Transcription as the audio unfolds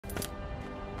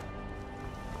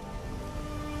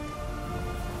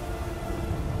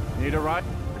Need a ride?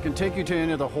 I can take you to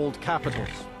any of the hold capitals.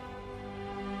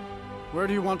 Where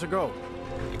do you want to go?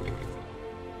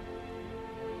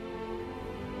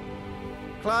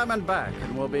 Climb and back,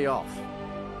 and we'll be off.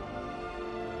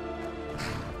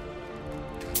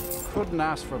 Couldn't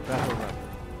ask for better weather.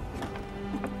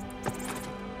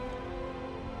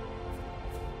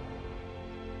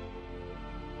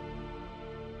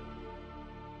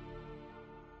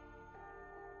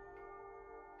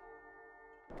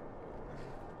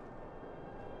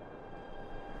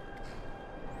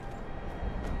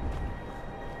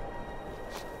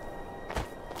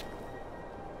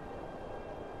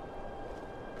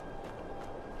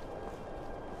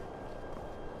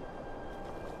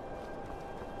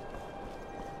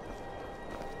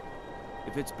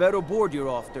 If it's better board you're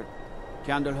after,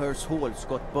 Candlehurst Hall's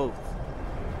got both.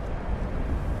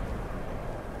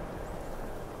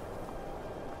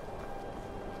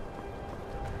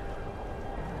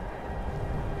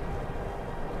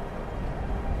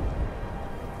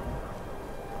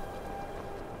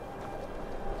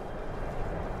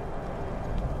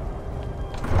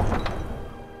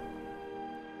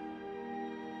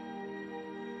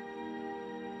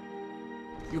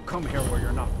 You come here where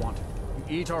you're not wanted.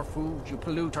 You eat our food, you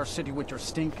pollute our city with your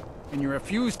stink, and you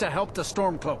refuse to help the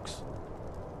StormCloaks.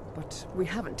 But we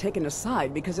haven't taken a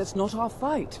side because it's not our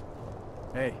fight.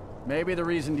 Hey, maybe the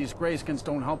reason these Greyskins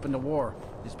don't help in the war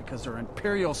is because they're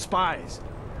Imperial spies.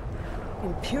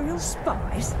 Imperial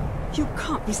spies? You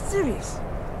can't be serious.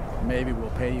 Maybe we'll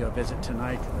pay you a visit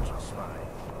tonight, little spy.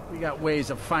 We got ways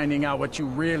of finding out what you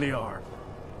really are.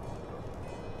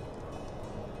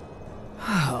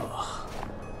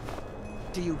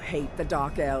 Do you hate the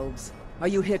Dark Elves? Are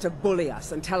you here to bully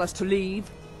us and tell us to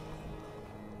leave?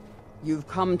 You've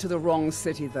come to the wrong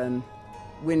city, then.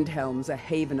 Windhelm's a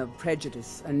haven of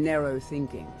prejudice and narrow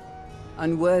thinking,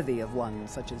 unworthy of one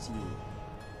such as you.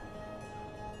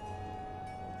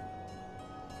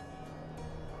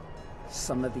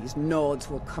 Some of these Nords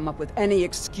will come up with any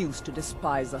excuse to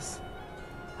despise us.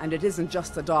 And it isn't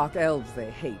just the Dark Elves they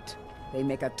hate. They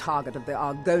make a target of the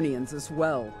Argonians as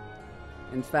well.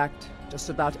 In fact, just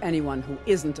about anyone who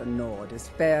isn't a Nord is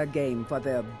fair game for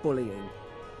their bullying.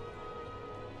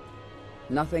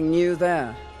 Nothing new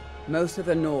there. Most of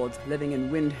the Nords living in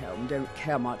Windhelm don't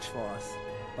care much for us,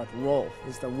 but Rolf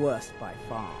is the worst by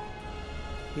far.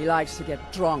 He likes to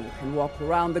get drunk and walk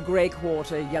around the Grey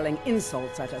Quarter yelling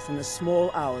insults at us in the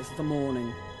small hours of the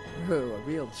morning. Oh, a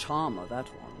real charmer, that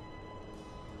one.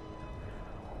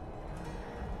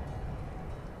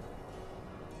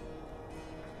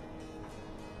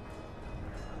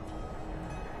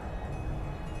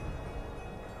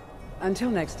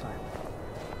 Until next time.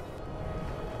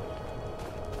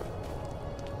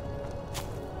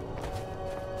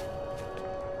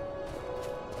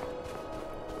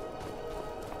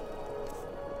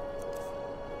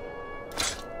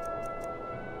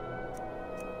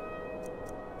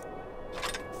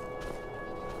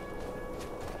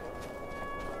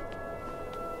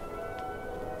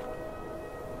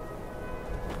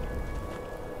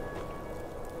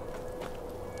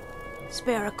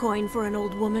 Spare a coin for an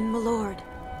old woman, my lord.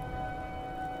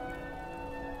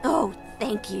 Oh,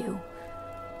 thank you.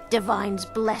 Divines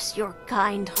bless your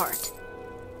kind heart.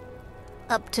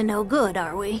 Up to no good,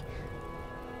 are we?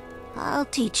 I'll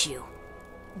teach you,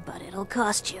 but it'll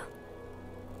cost you.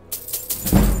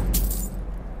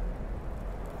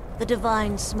 The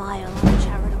divine smile on a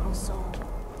charitable soul.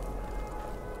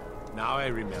 Now I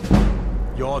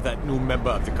remember. You're that new member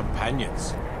of the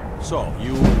Companions. So,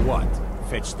 you what?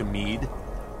 Fetch the mead?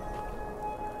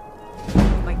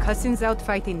 My cousin's out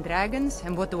fighting dragons,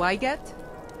 and what do I get?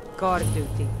 Guard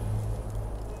duty.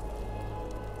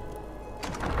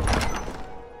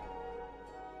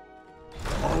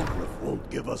 Algrif won't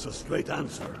give us a straight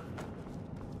answer.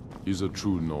 He's a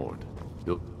true Nord.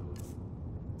 He'll...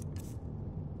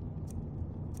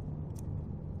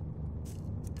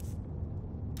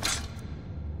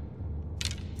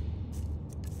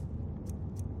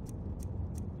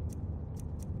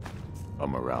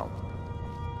 I'm around.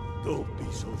 Don't be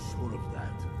so sure of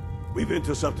that. We've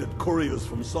intercepted couriers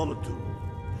from Solitude.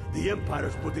 The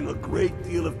Empire's putting a great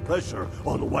deal of pressure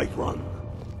on Whiterun.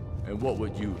 And what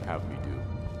would you have me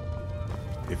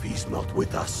do? If he's not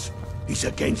with us, he's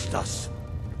against us.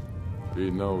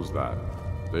 He knows that.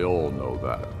 They all know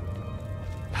that.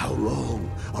 How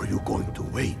long are you going to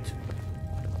wait?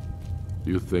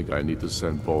 You think I need to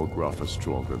send Bolgraf a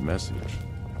stronger message?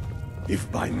 If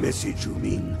by message you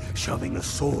mean shoving a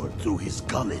sword through his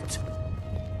gullet.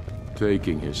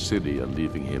 Taking his city and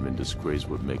leaving him in disgrace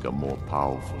would make a more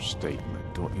powerful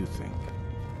statement, don't you think?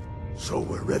 So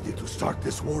we're ready to start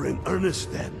this war in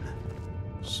earnest then?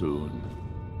 Soon.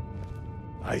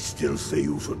 I still say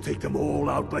you should take them all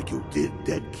out like you did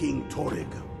dead King Torrig.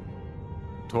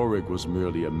 Torrig was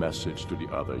merely a message to the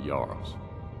other Jarls.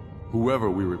 Whoever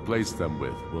we replace them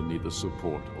with will need the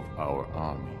support of our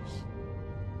armies.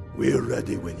 We're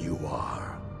ready when you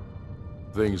are.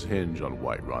 Things hinge on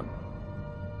Whiterun.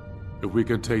 If we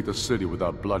can take the city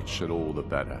without bloodshed, all the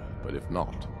better. But if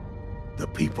not... The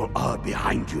people are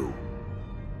behind you.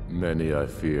 Many, I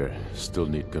fear, still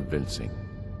need convincing.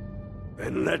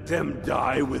 Then let them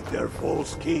die with their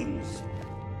false kings.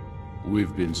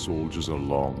 We've been soldiers a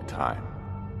long time.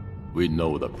 We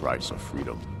know the price of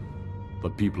freedom.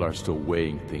 But people are still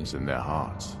weighing things in their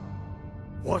hearts.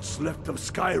 What's left of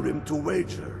Skyrim to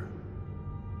wager?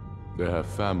 They have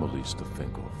families to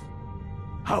think of.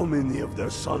 How many of their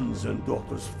sons and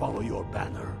daughters follow your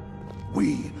banner?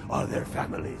 We are their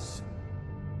families.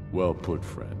 Well put,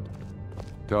 friend.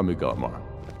 Tell me, Galmar,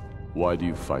 why do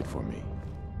you fight for me?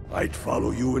 I'd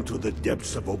follow you into the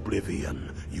depths of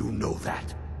oblivion. You know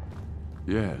that.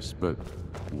 Yes, but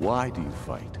why do you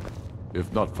fight?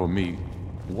 If not for me,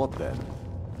 what then?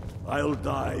 I'll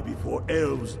die before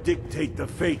elves dictate the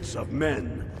fates of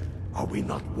men. Are we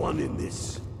not one in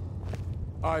this?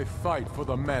 I fight for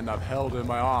the men I've held in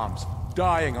my arms,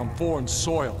 dying on foreign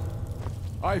soil.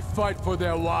 I fight for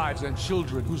their wives and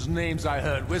children whose names I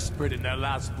heard whispered in their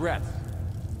last breath.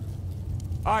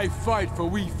 I fight for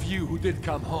we few who did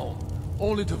come home,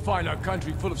 only to find our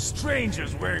country full of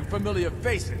strangers wearing familiar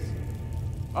faces.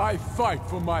 I fight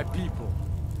for my people,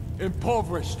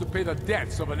 impoverished to pay the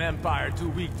debts of an empire too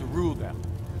weak to rule them,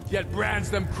 yet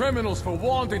brands them criminals for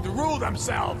wanting to rule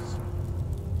themselves.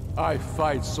 I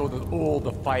fight so that all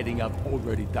the fighting I've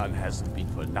already done hasn't been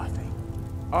for nothing.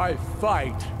 I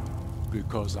fight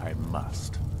because I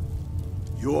must.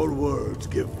 Your words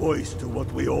give voice to what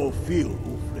we all feel,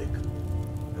 Ulfric.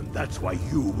 And that's why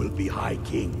you will be High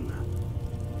King.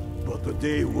 But the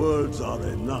day words are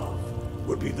enough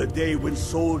will be the day when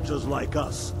soldiers like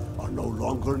us are no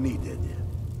longer needed.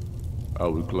 I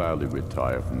would gladly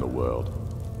retire from the world,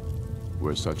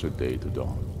 were such a day to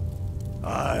dawn.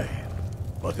 Aye,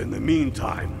 but in the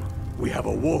meantime, we have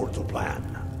a war to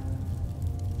plan.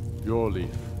 Your Leaf,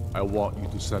 I want you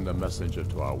to send a messenger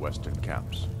to our western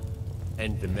camps.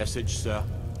 And the message, sir?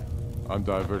 I'm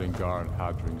diverting Garin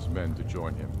Hadring's men to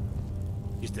join him.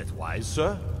 Is that wise,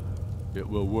 sir? It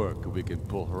will work if we can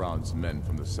pull Haran's men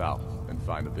from the south and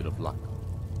find a bit of luck.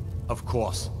 Of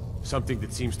course. Something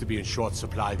that seems to be in short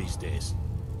supply these days.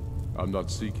 I'm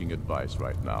not seeking advice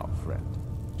right now, friend.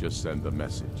 Just send the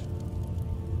message.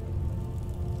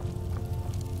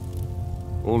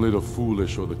 Only the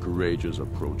foolish or the courageous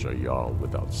approach a Jarl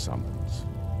without summons.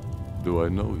 Do I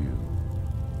know you?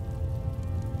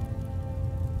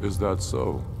 Is that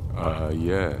so?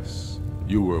 Yes.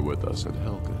 You were with us at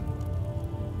Helgen.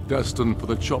 Destined for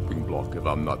the chopping block, if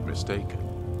I'm not mistaken.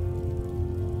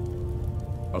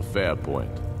 A fair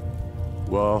point.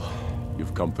 Well,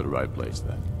 you've come to the right place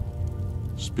then.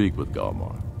 Speak with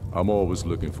Galmar. I'm always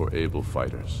looking for able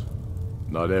fighters.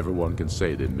 Not everyone can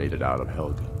say they made it out of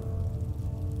Helgen.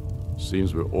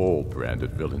 Seems we're all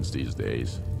branded villains these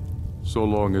days. So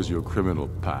long as your criminal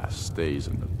past stays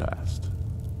in the past,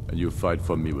 and you fight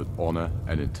for me with honor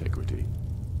and integrity,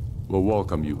 we'll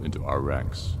welcome you into our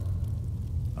ranks.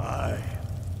 Aye,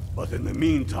 but in the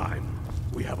meantime,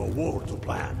 we have a war to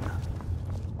plan.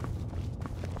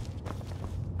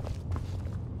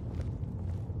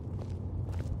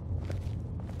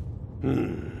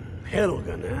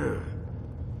 Helgen, huh?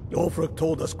 Ulfric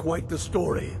told us quite the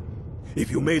story. If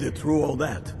you made it through all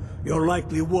that, you're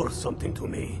likely worth something to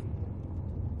me.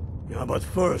 Yeah, but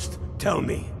first, tell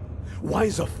me, why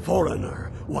does a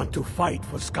foreigner want to fight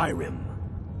for Skyrim?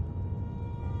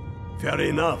 Fair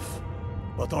enough,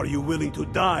 but are you willing to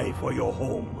die for your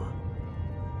home?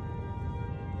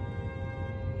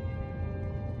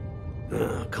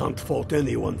 Can't fault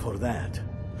anyone for that.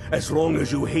 As long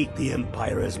as you hate the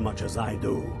Empire as much as I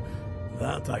do,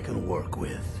 that I can work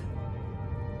with.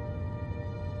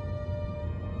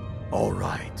 All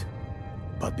right.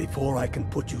 But before I can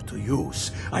put you to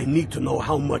use, I need to know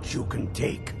how much you can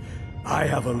take. I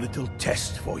have a little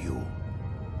test for you.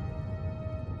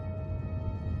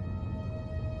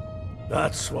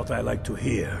 That's what I like to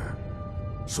hear.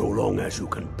 So long as you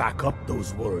can back up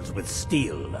those words with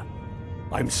steel.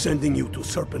 I'm sending you to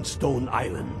Serpentstone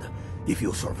Island. If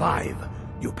you survive,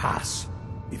 you pass.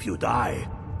 If you die,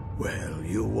 well,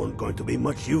 you weren't going to be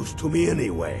much use to me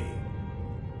anyway.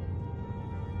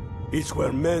 It's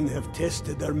where men have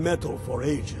tested their metal for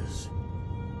ages.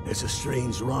 It's a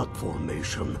strange rock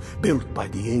formation built by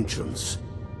the ancients.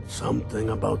 Something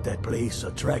about that place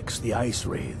attracts the ice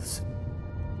wraiths.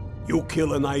 You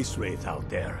kill an ice wraith out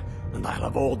there, and I'll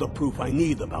have all the proof I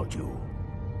need about you.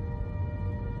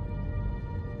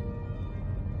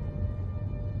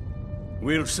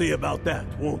 We'll see about that,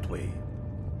 won't we?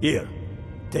 Here,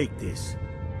 take this.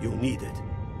 You need it.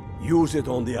 Use it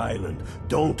on the island.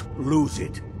 Don't lose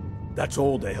it. That's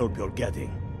all the help you're getting.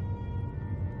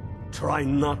 Try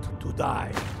not to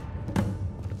die.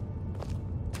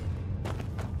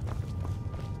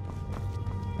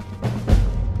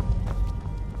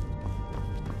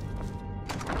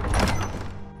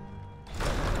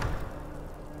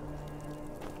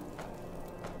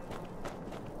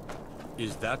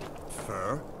 Is that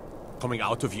fur coming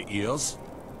out of your ears?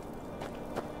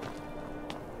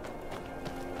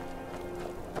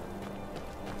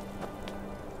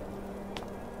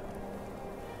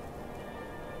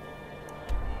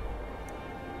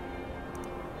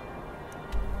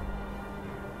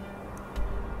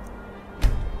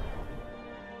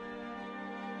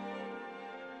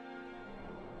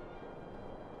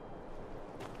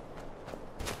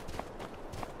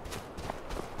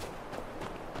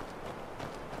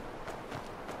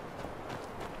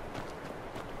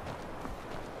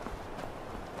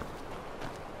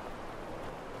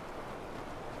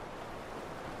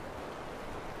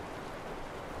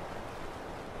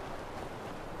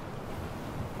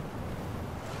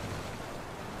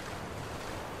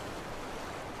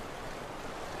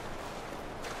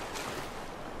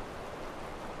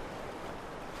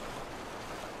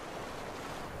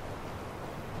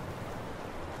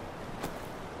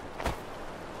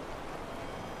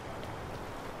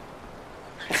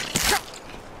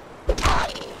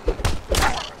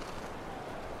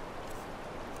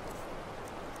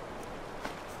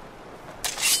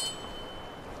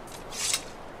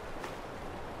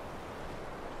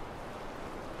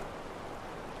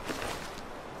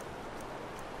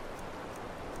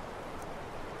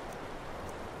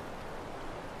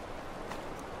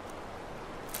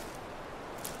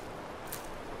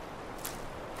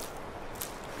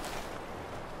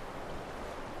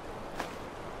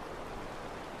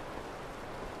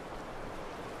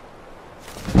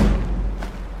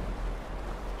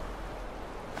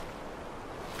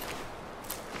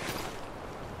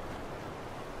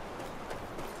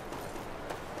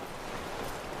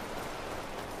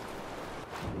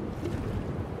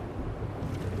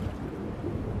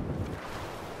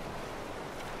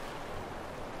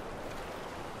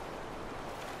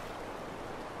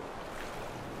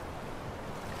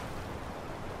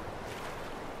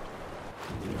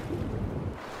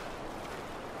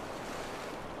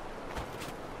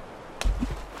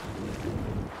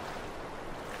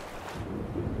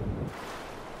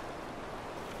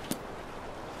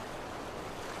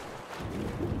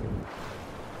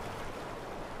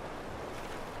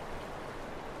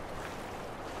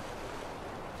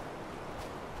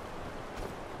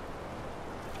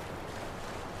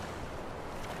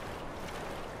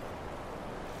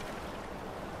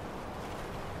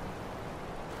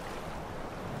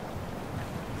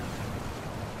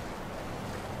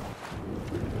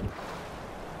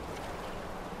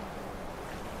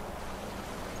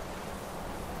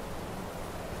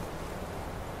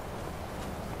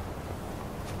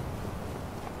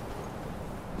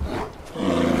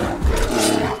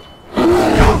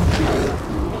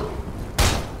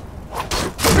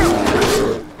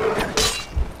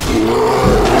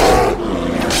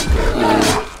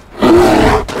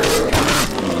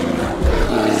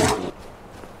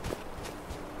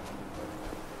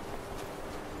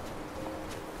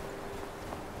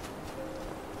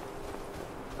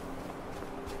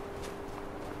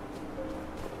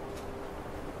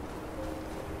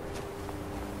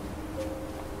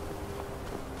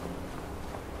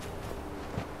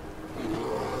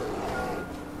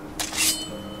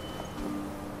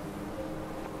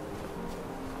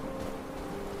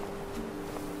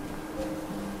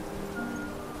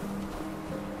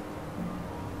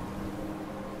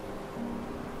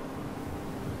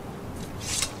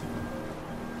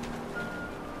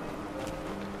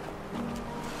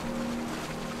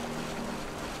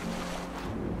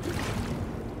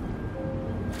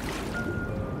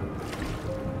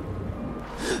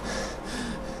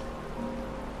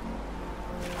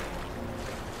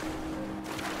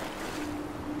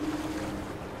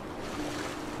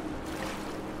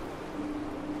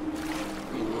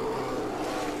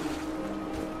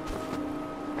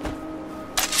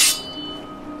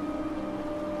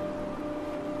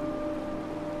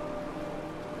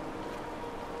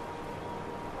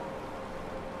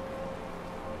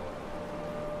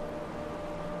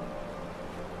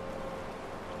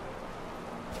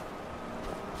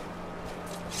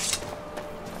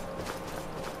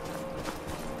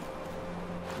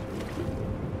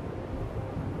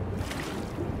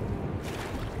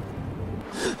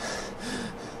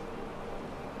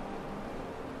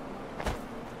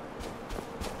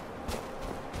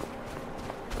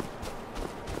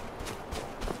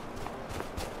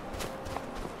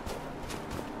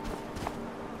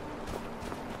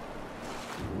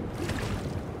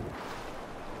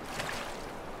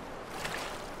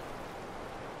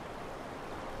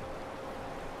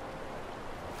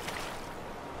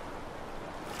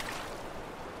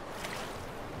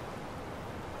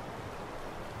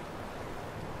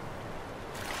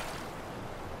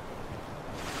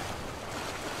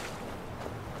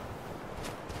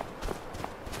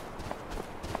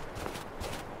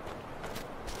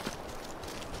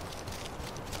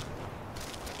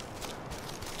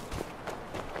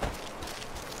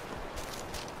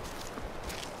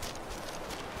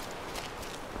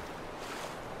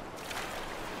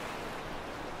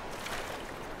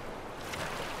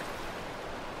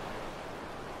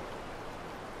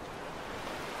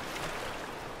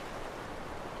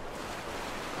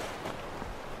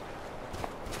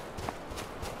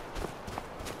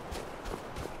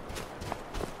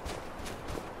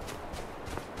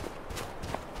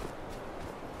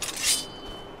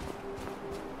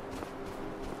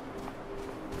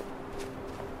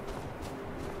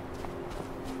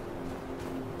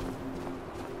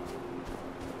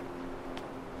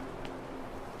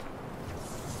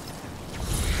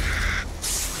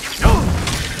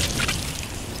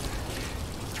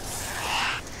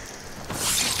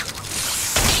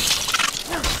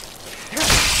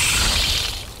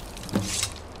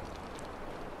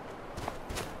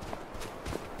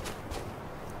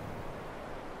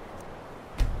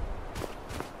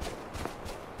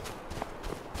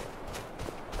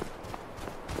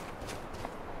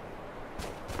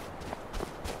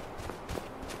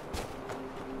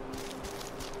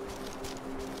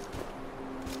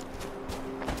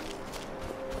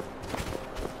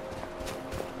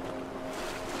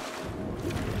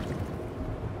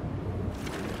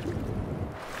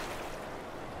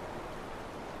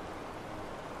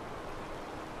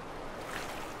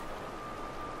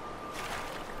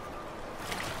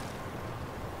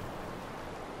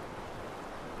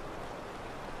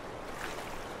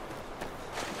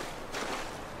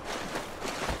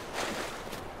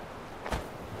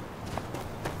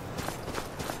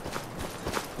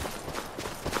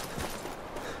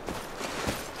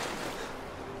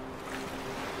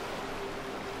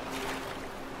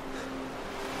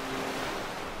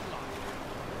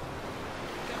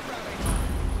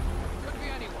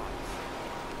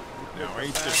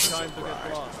 Ain't this time to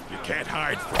get lost? You can't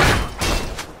hide from it.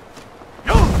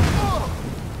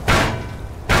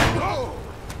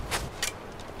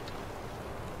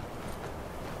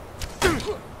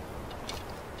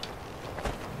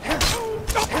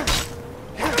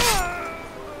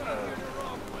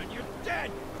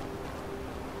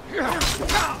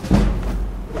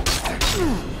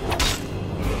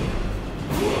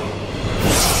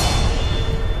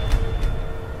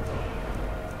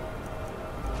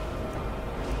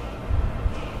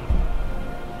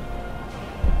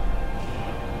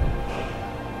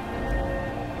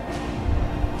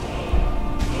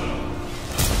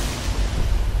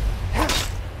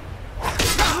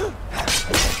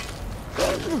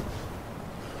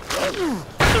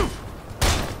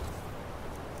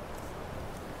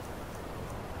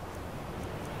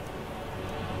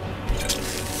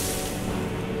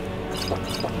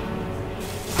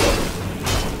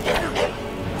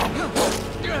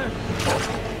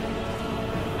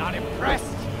 Not impressed.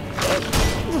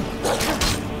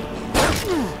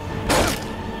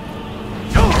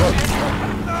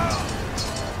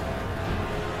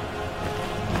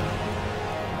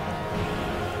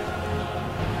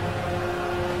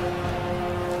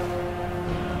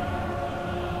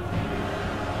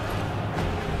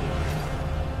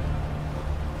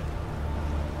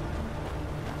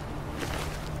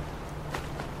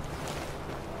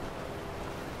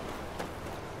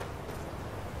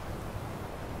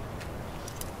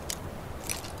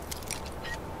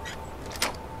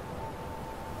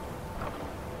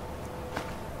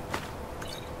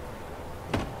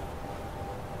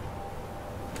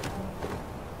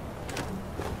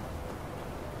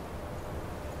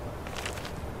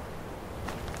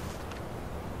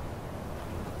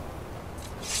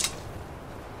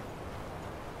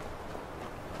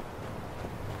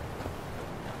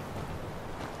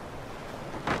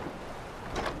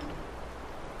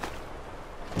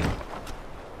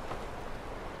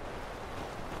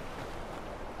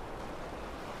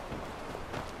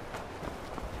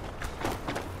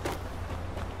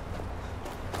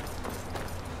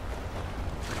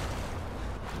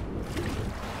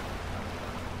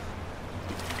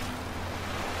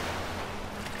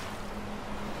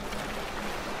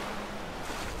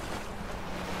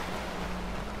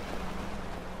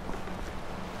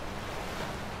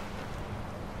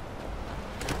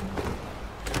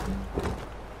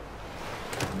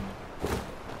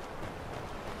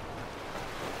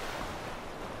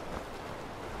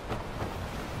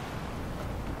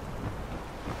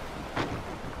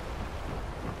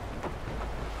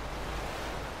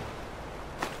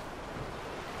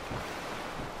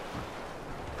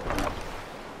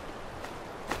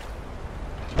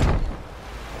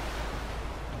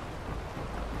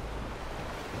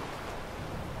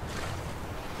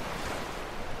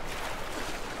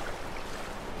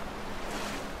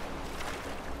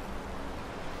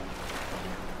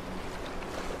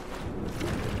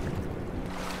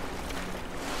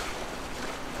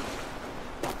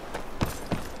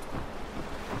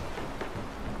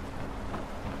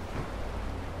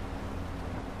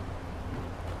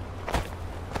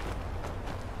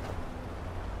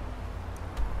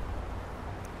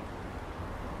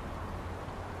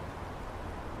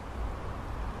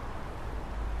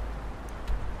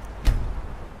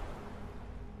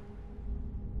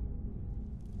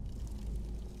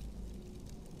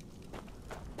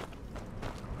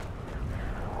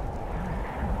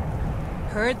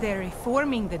 Heard they're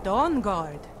reforming the Dawn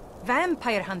Guard.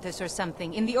 Vampire hunters or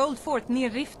something in the old fort near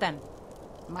Riften.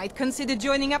 Might consider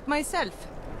joining up myself.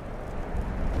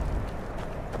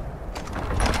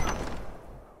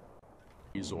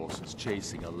 Resources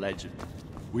chasing a legend.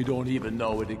 We don't even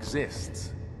know it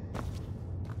exists.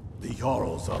 The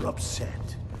Jarls are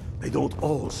upset. They don't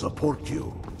all support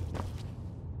you.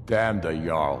 Damn the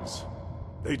Jarls.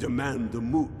 They demand the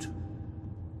moot.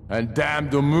 And damn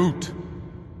the moot!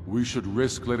 We should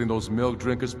risk letting those milk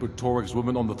drinkers put Torik's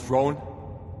woman on the throne?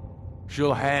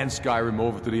 She'll hand Skyrim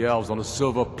over to the elves on a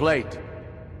silver plate.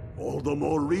 All the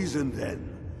more reason,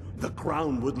 then. The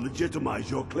crown would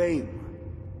legitimize your claim.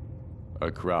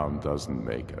 A crown doesn't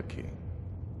make a king.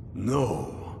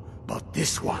 No, but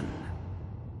this one.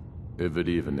 If it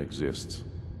even exists.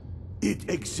 It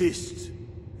exists,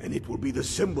 and it will be the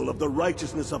symbol of the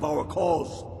righteousness of our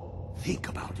cause. Think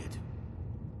about it.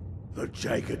 The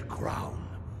jagged crown.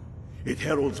 It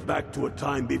heralds back to a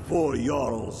time before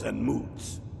Jarls and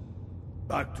Moots.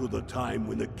 Back to the time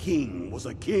when the king was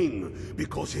a king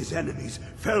because his enemies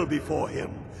fell before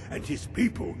him, and his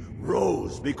people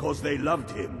rose because they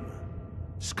loved him.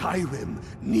 Skyrim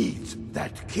needs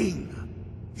that king.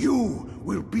 You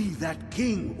will be that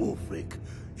king, Ulfric.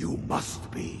 You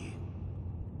must be.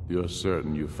 You're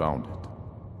certain you found it?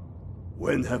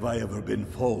 When have I ever been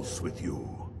false with you?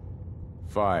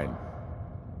 Fine.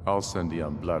 I'll send the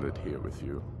Unblooded here with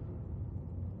you.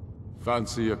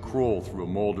 Fancy a crawl through a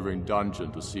moldering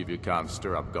dungeon to see if you can't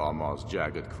stir up Garmar's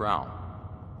jagged crown?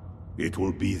 It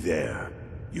will be there.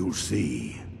 You'll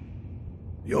see.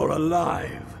 You're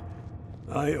alive.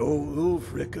 I owe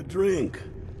Ulfric a drink.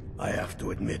 I have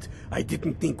to admit, I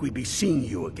didn't think we'd be seeing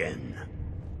you again.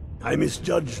 I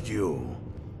misjudged you.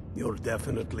 You're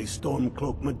definitely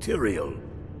StormCloak material.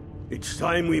 It's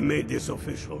time we made this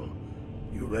official.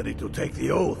 You ready to take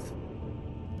the oath?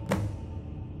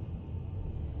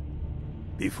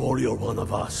 Before you're one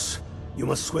of us, you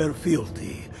must swear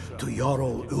fealty to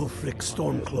Jarl Ulfric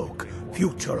StormCloak,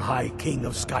 future High King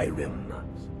of Skyrim.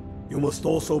 You must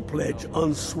also pledge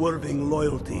unswerving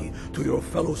loyalty to your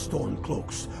fellow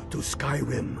Stormcloaks, to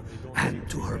Skyrim, and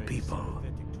to her people.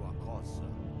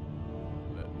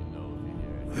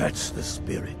 That's the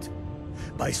spirit.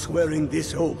 By swearing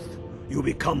this oath, you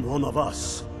become one of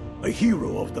us, a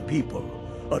hero of the people,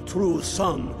 a true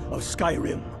son of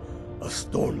Skyrim, a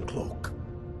Stormcloak.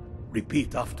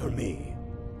 Repeat after me.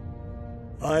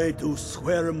 I do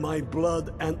swear my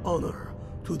blood and honor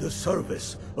to the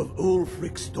service of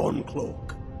Ulfric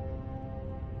Stormcloak,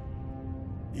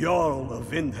 Jarl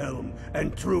of Windhelm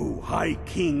and true High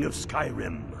King of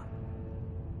Skyrim.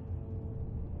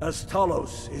 As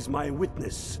Talos is my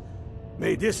witness,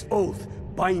 may this oath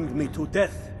bind me to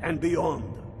death and beyond.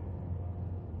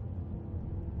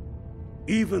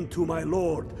 Even to my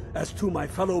lord, as to my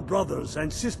fellow brothers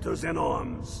and sisters in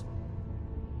arms.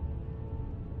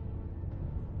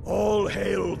 All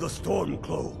hail the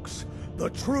Stormcloaks, the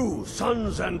true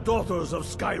sons and daughters of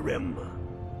Skyrim.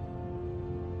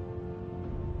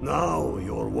 Now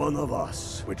you're one of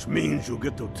us, which means you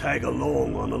get to tag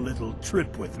along on a little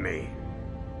trip with me.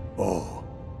 Oh,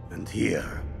 and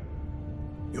here.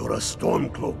 You're a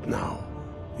Stormcloak now.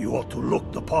 You ought to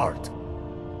look the part.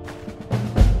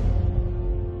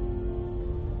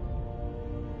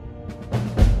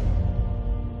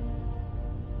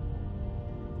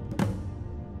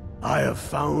 I have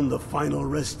found the final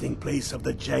resting place of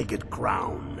the Jagged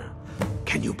Crown.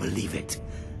 Can you believe it?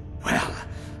 Well,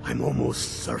 I'm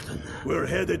almost certain. We're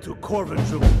headed to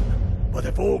Corvinjund, but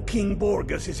if old King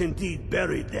Borgus is indeed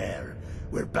buried there,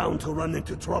 we're bound to run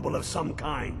into trouble of some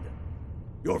kind.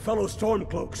 Your fellow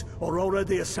Stormcloaks are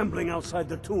already assembling outside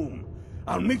the tomb.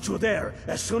 I'll meet you there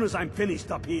as soon as I'm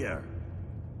finished up here.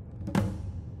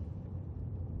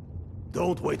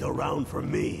 Don't wait around for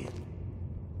me.